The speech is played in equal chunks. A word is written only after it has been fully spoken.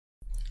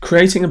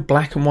Creating a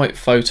black and white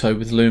photo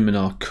with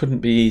Luminar couldn't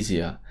be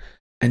easier,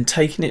 and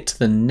taking it to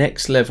the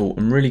next level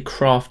and really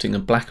crafting a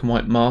black and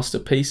white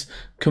masterpiece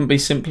couldn't be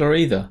simpler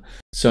either.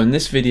 So in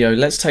this video,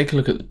 let's take a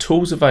look at the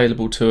tools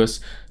available to us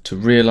to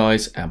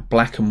realise our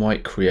black and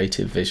white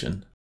creative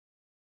vision.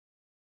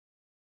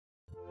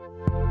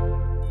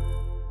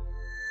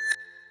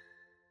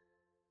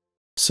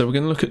 So we're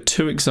going to look at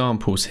two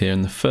examples here,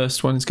 and the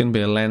first one is going to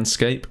be a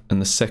landscape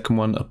and the second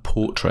one a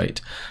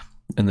portrait.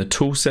 And the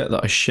tool set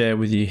that I share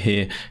with you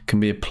here can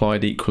be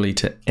applied equally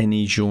to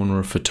any genre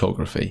of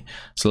photography.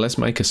 So let's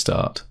make a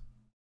start.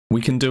 We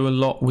can do a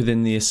lot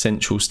within the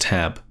Essentials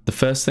tab. The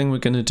first thing we're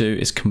going to do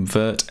is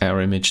convert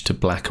our image to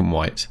black and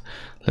white.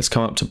 Let's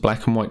come up to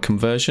black and white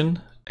conversion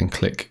and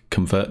click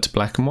convert to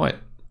black and white.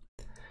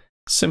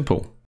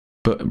 Simple.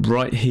 But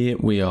right here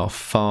we are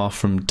far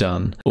from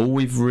done. All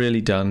we've really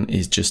done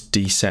is just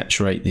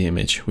desaturate the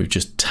image. We've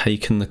just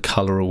taken the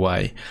color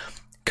away.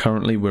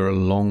 Currently we're a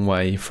long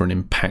way for an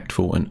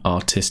impactful and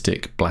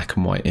artistic black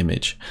and white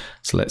image.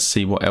 So let's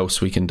see what else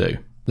we can do.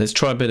 Let's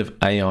try a bit of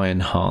AI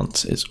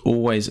enhance. It's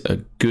always a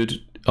good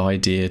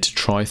idea to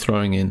try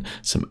throwing in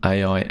some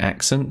AI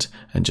accent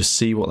and just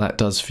see what that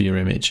does for your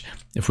image.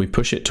 If we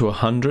push it to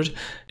 100,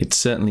 it's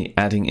certainly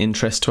adding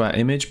interest to our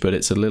image, but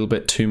it's a little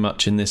bit too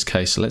much in this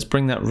case. So let's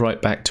bring that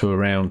right back to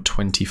around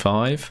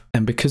 25.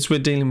 And because we're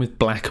dealing with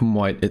black and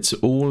white, it's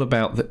all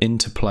about the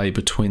interplay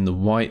between the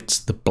whites,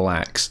 the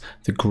blacks,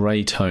 the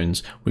grey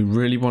tones. We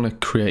really want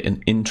to create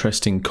an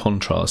interesting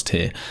contrast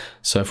here.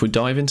 So if we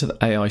dive into the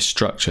AI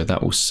structure,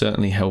 that will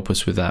certainly help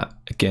us with that.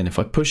 Again, if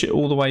I push it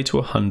all the way to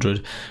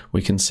 100,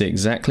 we can see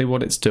exactly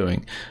what it's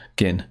doing.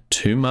 Again,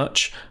 too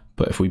much.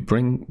 But if we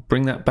bring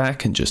that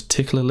back and just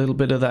tickle a little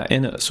bit of that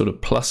in at sort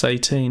of plus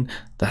 18,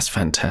 that's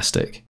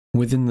fantastic.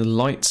 Within the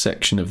light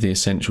section of the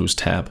Essentials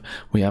tab,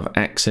 we have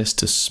access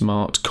to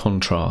Smart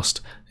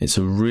Contrast. It's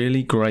a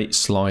really great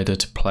slider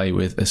to play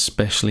with,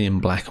 especially in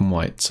black and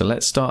white. So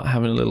let's start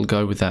having a little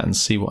go with that and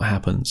see what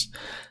happens.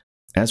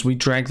 As we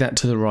drag that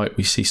to the right,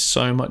 we see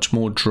so much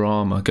more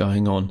drama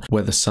going on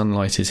where the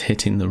sunlight is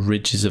hitting the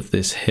ridges of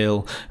this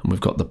hill and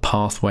we've got the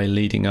pathway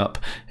leading up.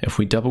 If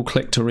we double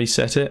click to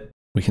reset it,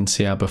 we can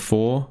see our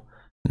before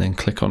and then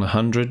click on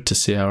 100 to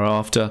see our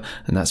after,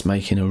 and that's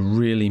making a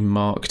really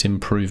marked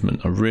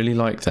improvement. I really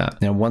like that.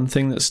 Now, one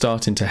thing that's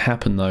starting to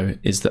happen though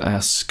is that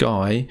our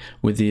sky,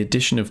 with the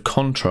addition of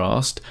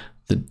contrast,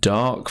 the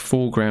dark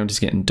foreground is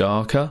getting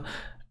darker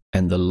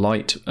and the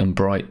light and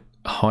bright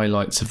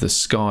highlights of the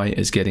sky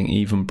is getting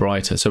even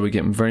brighter. So we're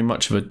getting very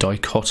much of a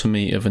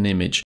dichotomy of an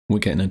image. We're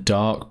getting a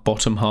dark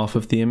bottom half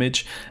of the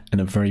image and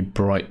a very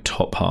bright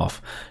top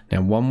half.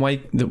 Now, one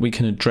way that we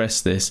can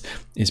address this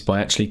is by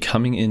actually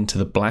coming into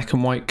the black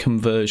and white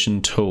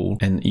conversion tool,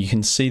 and you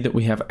can see that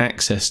we have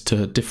access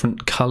to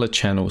different color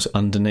channels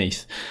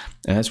underneath.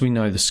 As we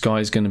know, the sky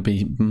is going to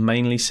be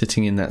mainly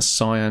sitting in that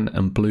cyan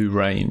and blue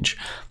range.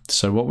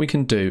 So what we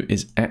can do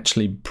is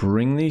actually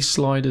bring these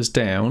sliders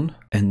down,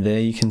 and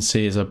there you can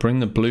see as I bring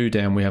the blue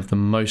down, we have the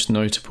most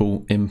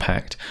notable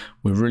impact.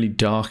 We're really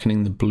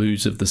darkening the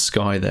blues of the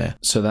sky there.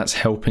 So that's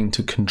helping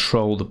to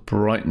control the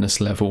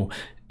brightness level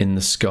in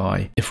the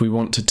sky. If we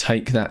want to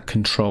take that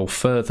control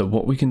further,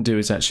 what we can do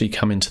is actually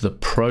come into the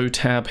Pro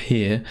tab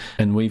here,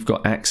 and we've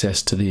got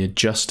access to the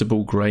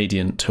adjustable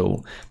gradient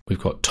tool. We've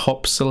got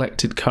top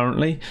selected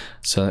currently,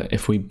 so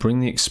if we bring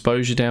the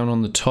exposure down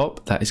on the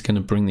top, that is going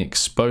to bring the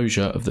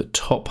exposure of the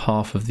top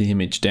half of the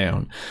image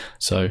down.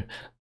 So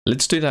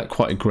let's do that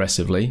quite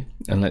aggressively,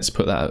 and let's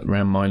put that at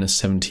around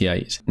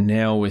 -78.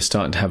 Now we're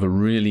starting to have a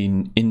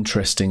really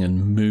interesting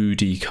and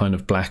moody kind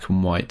of black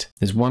and white.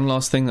 There's one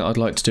last thing that I'd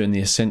like to do in the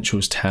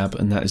Essentials tab,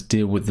 and that is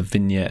deal with the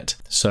vignette.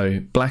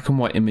 So black and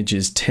white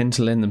images tend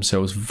to lend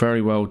themselves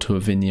very well to a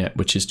vignette,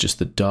 which is just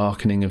the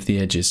darkening of the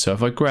edges. So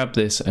if I grab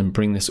this and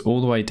bring this all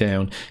the way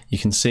down, you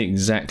can see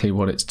exactly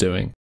what it's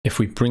doing. If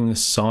we bring the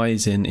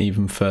size in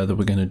even further,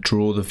 we're going to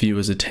draw the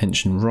viewer's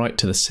attention right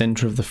to the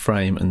center of the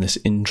frame and this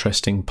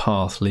interesting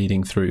path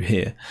leading through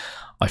here.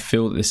 I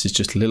feel that this is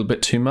just a little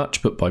bit too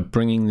much, but by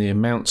bringing the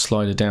amount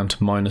slider down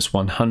to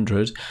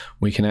 -100,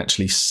 we can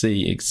actually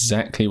see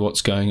exactly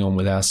what's going on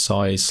with our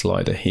size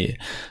slider here.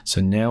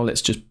 So now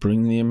let's just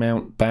bring the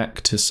amount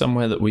back to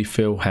somewhere that we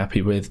feel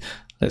happy with.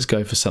 Let's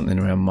go for something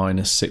around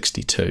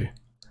 -62.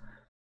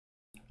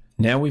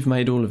 Now we've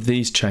made all of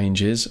these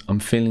changes, I'm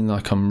feeling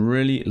like I'm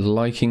really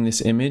liking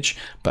this image,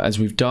 but as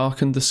we've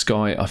darkened the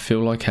sky, I feel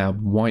like our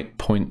white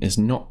point is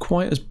not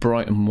quite as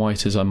bright and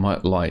white as I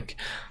might like.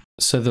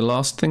 So the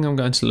last thing I'm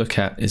going to look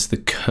at is the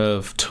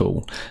curve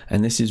tool,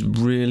 and this is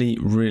really,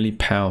 really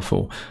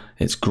powerful.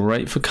 It's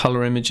great for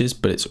color images,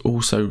 but it's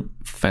also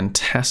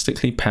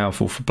fantastically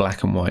powerful for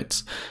black and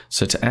whites.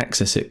 So to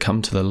access it,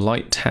 come to the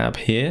light tab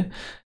here.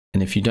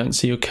 And if you don't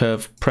see your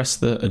curve, press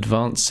the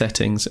advanced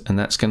settings, and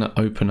that's going to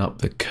open up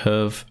the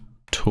curve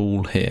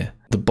tool here.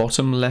 The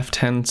bottom left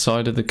hand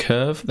side of the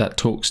curve, that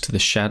talks to the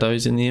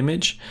shadows in the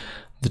image.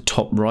 The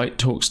top right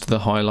talks to the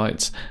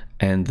highlights,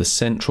 and the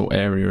central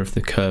area of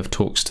the curve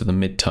talks to the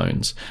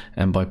midtones.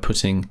 And by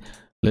putting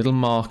little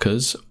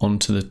markers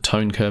onto the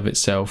tone curve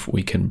itself.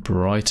 We can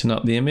brighten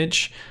up the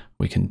image,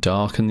 we can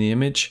darken the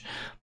image,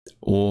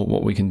 or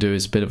what we can do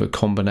is a bit of a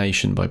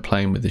combination by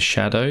playing with the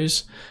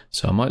shadows.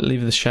 So I might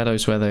leave the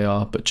shadows where they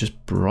are, but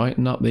just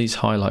brighten up these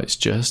highlights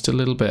just a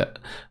little bit,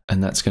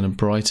 and that's going to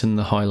brighten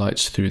the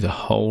highlights through the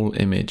whole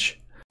image.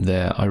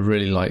 There, I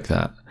really like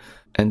that.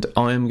 And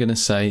I am going to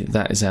say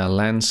that is our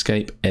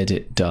landscape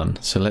edit done.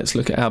 So let's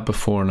look at our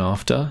before and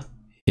after.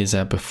 Here's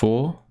our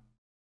before,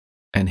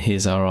 and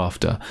here's our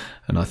after,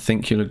 and I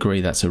think you'll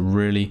agree that's a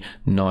really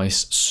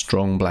nice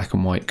strong black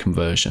and white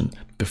conversion,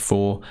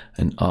 before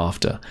and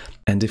after.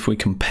 And if we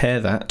compare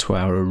that to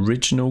our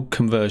original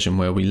conversion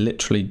where we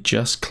literally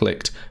just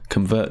clicked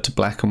convert to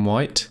black and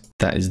white,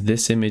 that is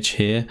this image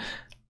here,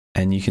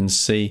 and you can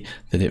see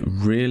that it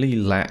really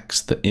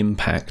lacks the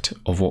impact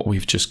of what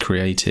we've just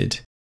created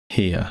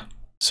here.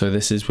 So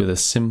this is with a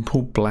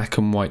simple black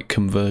and white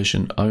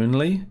conversion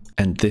only,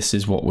 and this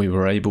is what we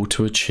were able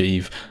to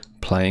achieve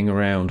playing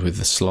around with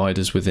the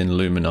sliders within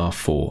Luminar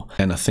 4.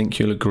 And I think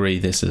you'll agree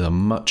this is a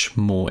much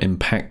more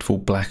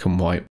impactful black and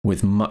white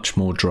with much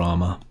more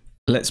drama.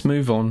 Let's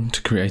move on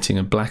to creating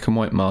a black and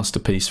white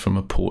masterpiece from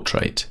a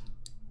portrait.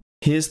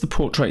 Here's the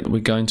portrait that we're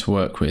going to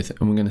work with,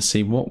 and we're going to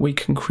see what we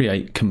can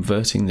create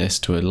converting this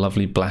to a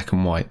lovely black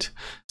and white.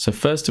 So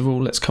first of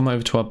all, let's come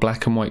over to our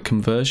black and white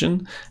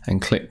conversion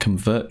and click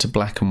convert to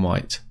black and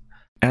white.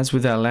 As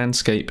with our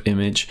landscape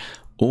image,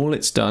 all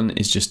it's done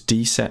is just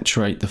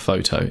desaturate the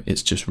photo.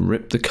 It's just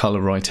ripped the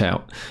color right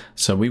out.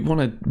 So we want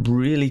to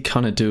really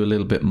kind of do a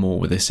little bit more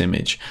with this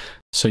image.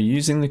 So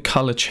using the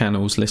color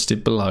channels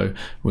listed below,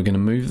 we're going to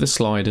move the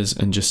sliders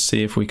and just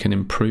see if we can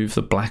improve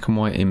the black and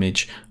white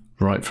image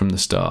right from the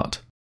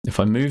start. If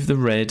I move the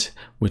red,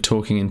 we're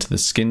talking into the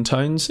skin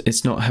tones.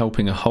 It's not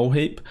helping a whole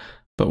heap,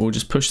 but we'll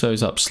just push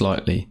those up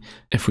slightly.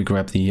 If we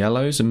grab the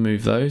yellows and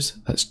move those,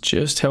 that's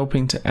just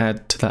helping to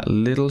add to that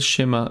little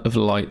shimmer of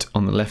light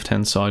on the left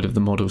hand side of the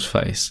model's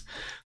face.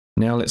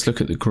 Now let's look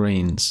at the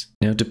greens.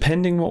 Now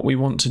depending what we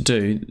want to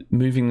do,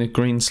 moving the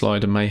green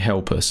slider may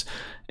help us.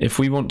 If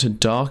we want to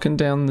darken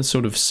down the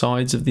sort of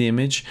sides of the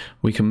image,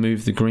 we can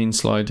move the green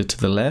slider to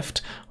the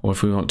left, or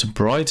if we want to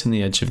brighten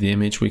the edge of the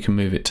image, we can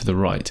move it to the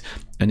right.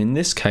 And in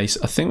this case,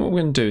 I think what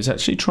we're going to do is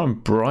actually try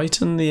and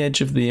brighten the edge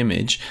of the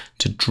image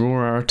to draw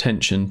our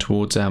attention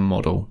towards our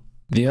model.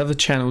 The other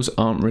channels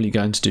aren't really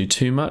going to do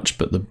too much,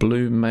 but the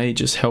blue may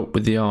just help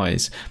with the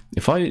eyes.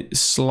 If I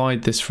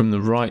slide this from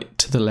the right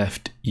to the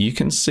left, you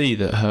can see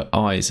that her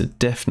eyes are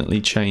definitely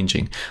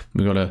changing.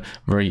 We've got a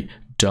very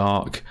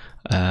dark,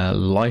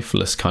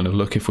 lifeless kind of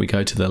look if we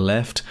go to the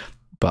left,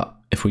 but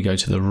if we go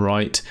to the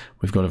right,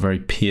 we've got a very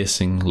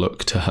piercing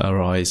look to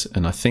her eyes.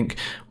 And I think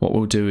what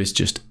we'll do is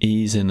just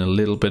ease in a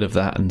little bit of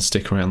that and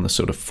stick around the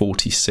sort of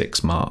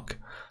 46 mark.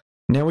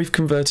 Now we've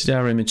converted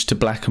our image to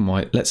black and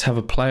white, let's have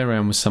a play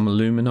around with some of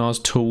Luminar's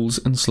tools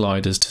and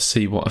sliders to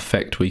see what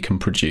effect we can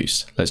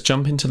produce. Let's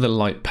jump into the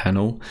light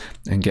panel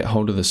and get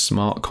hold of the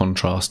smart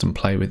contrast and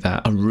play with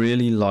that. I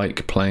really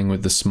like playing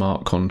with the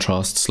smart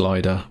contrast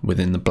slider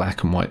within the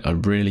black and white. I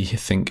really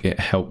think it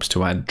helps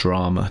to add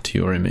drama to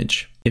your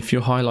image. If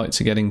your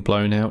highlights are getting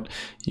blown out,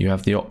 you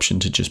have the option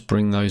to just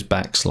bring those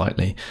back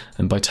slightly,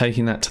 and by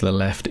taking that to the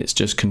left, it's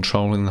just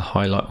controlling the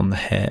highlight on the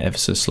hair ever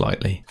so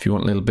slightly. If you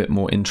want a little bit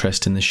more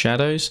interest in the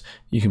shadows,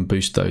 you can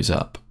boost those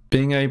up.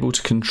 Being able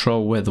to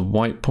control where the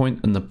white point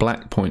and the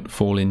black point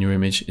fall in your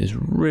image is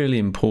really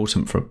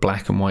important for a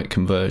black and white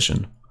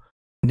conversion.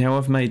 Now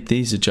I've made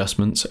these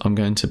adjustments, I'm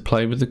going to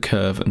play with the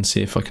curve and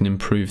see if I can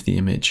improve the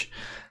image.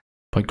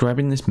 By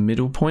grabbing this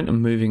middle point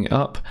and moving it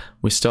up,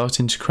 we're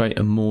starting to create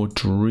a more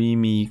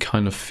dreamy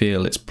kind of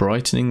feel. It's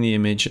brightening the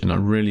image and I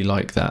really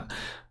like that.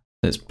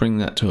 Let's bring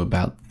that to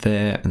about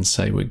there and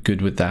say we're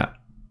good with that.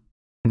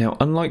 Now,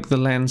 unlike the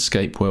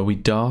landscape where we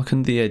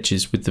darkened the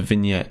edges with the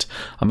vignette,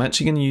 I'm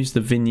actually going to use the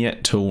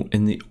vignette tool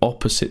in the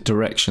opposite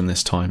direction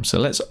this time. So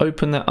let's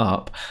open that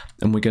up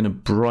and we're going to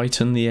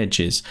brighten the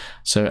edges.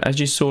 So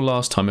as you saw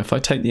last time, if I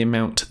take the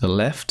amount to the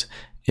left,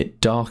 it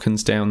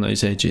darkens down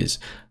those edges.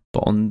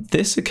 But on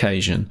this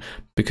occasion,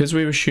 because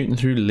we were shooting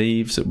through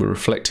leaves that were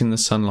reflecting the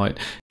sunlight,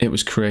 it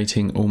was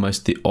creating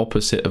almost the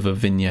opposite of a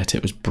vignette.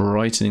 It was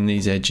brightening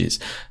these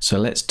edges. So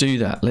let's do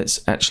that.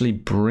 Let's actually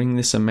bring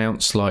this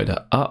amount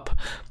slider up,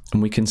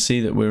 and we can see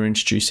that we're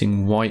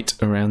introducing white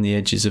around the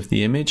edges of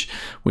the image,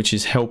 which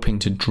is helping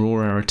to draw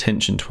our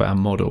attention to our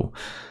model.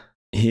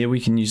 Here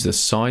we can use the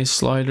size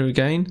slider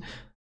again.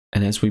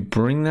 And as we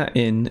bring that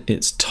in,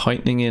 it's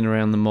tightening in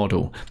around the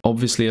model.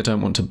 Obviously, I don't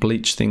want to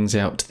bleach things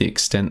out to the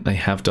extent they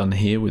have done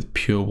here with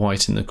pure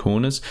white in the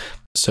corners.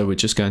 So we're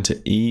just going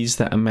to ease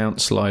that amount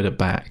slider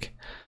back.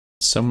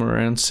 Somewhere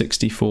around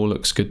 64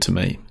 looks good to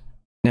me.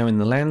 Now in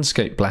the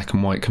landscape black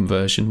and white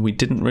conversion, we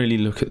didn't really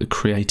look at the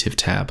creative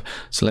tab.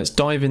 So let's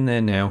dive in there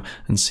now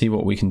and see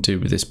what we can do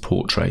with this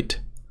portrait.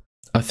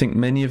 I think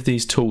many of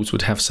these tools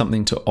would have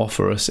something to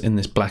offer us in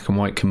this black and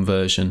white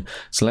conversion.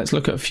 So let's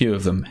look at a few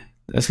of them.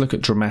 Let's look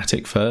at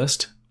dramatic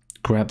first.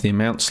 Grab the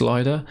amount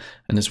slider,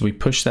 and as we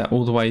push that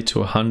all the way to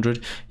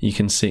 100, you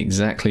can see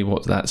exactly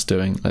what that's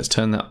doing. Let's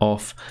turn that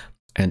off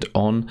and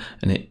on,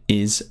 and it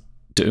is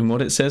doing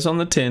what it says on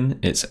the tin.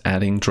 It's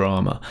adding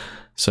drama.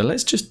 So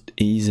let's just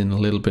ease in a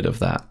little bit of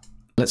that.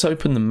 Let's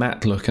open the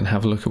matte look and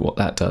have a look at what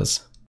that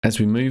does. As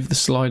we move the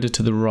slider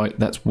to the right,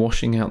 that's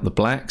washing out the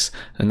blacks,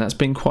 and that's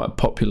been quite a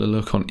popular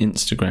look on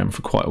Instagram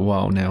for quite a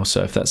while now.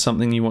 So if that's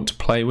something you want to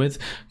play with,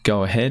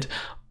 go ahead.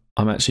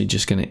 I'm actually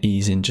just going to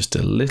ease in just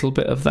a little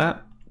bit of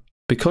that.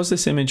 Because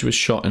this image was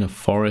shot in a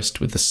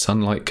forest with the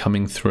sunlight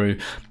coming through,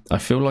 I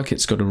feel like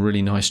it's got a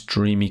really nice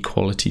dreamy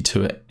quality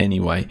to it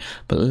anyway.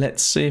 But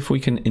let's see if we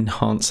can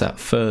enhance that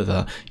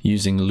further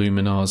using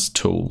Luminar's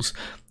tools.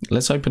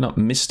 Let's open up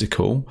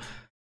Mystical,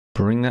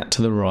 bring that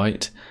to the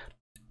right,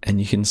 and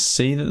you can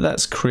see that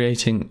that's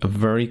creating a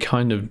very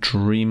kind of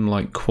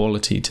dreamlike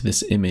quality to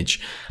this image.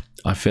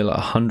 I feel at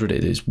 100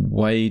 it is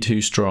way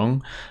too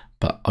strong,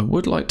 but I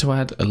would like to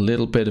add a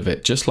little bit of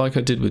it, just like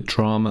I did with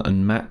Drama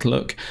and Matte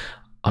Look.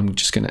 I'm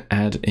just going to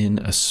add in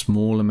a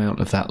small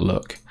amount of that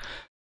look.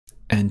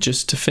 And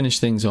just to finish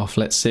things off,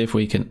 let's see if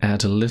we can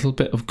add a little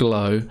bit of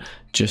glow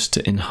just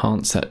to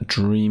enhance that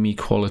dreamy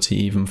quality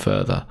even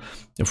further.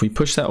 If we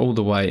push that all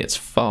the way, it's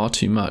far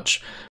too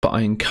much, but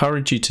I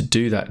encourage you to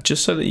do that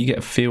just so that you get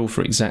a feel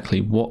for exactly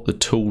what the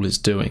tool is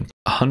doing.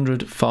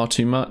 100, far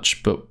too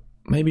much, but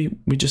maybe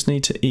we just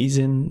need to ease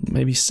in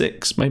maybe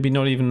 6, maybe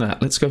not even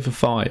that. Let's go for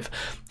 5.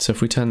 So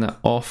if we turn that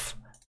off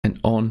and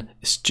on,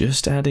 it's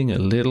just adding a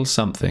little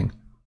something.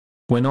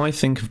 When I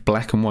think of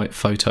black and white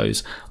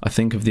photos, I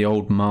think of the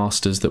old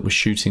masters that were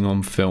shooting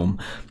on film.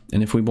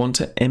 And if we want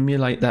to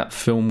emulate that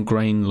film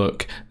grain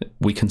look,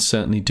 we can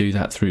certainly do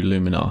that through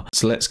Luminar.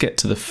 So let's get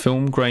to the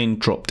film grain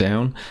drop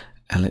down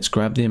and let's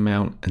grab the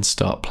amount and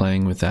start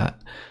playing with that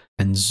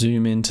and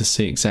zoom in to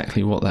see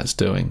exactly what that's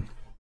doing.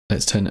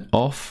 Let's turn it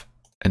off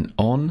and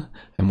on.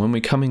 And when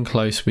we come in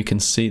close, we can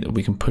see that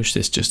we can push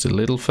this just a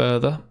little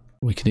further.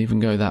 We can even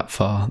go that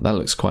far. That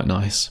looks quite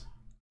nice.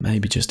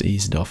 Maybe just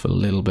ease it off a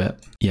little bit.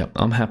 Yep,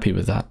 I'm happy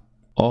with that.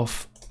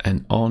 Off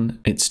and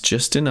on. It's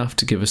just enough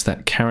to give us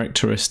that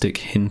characteristic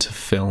hint of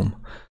film.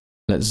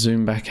 Let's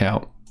zoom back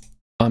out.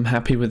 I'm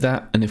happy with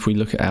that. And if we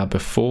look at our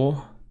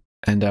before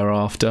and our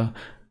after,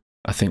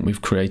 I think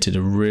we've created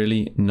a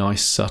really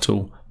nice,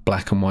 subtle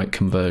black and white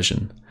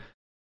conversion.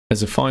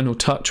 As a final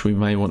touch, we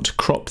may want to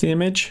crop the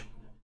image.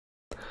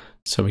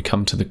 So we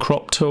come to the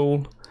crop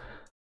tool.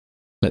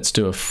 Let's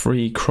do a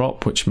free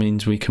crop, which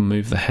means we can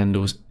move the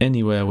handles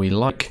anywhere we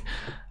like.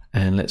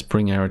 And let's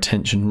bring our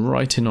attention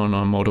right in on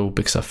our model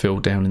because I feel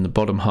down in the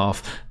bottom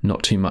half,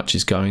 not too much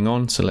is going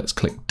on. So let's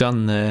click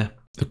done there.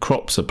 The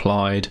crop's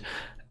applied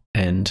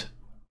and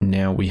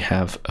now we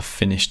have a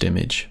finished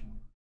image.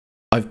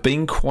 I've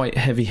been quite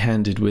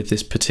heavy-handed with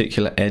this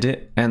particular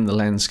edit and the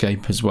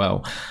landscape as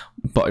well,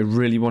 but I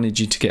really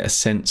wanted you to get a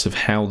sense of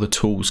how the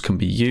tools can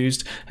be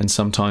used, and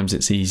sometimes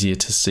it's easier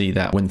to see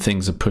that when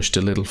things are pushed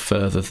a little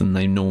further than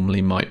they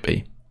normally might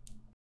be.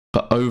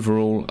 But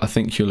overall, I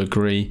think you'll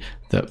agree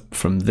that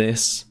from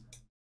this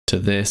to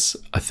this,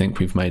 I think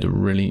we've made a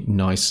really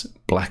nice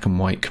black and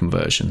white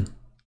conversion.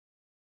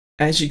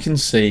 As you can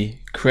see,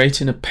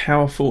 creating a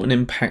powerful and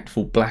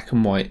impactful black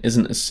and white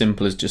isn't as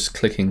simple as just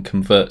clicking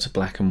convert to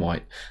black and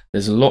white.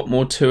 There's a lot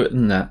more to it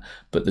than that,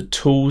 but the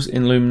tools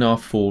in Luminar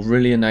 4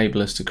 really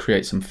enable us to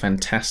create some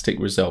fantastic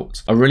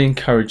results. I really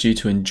encourage you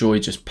to enjoy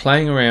just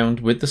playing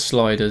around with the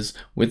sliders,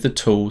 with the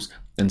tools,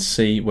 and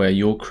see where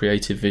your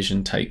creative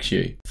vision takes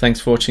you. Thanks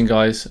for watching,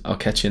 guys. I'll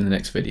catch you in the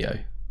next video.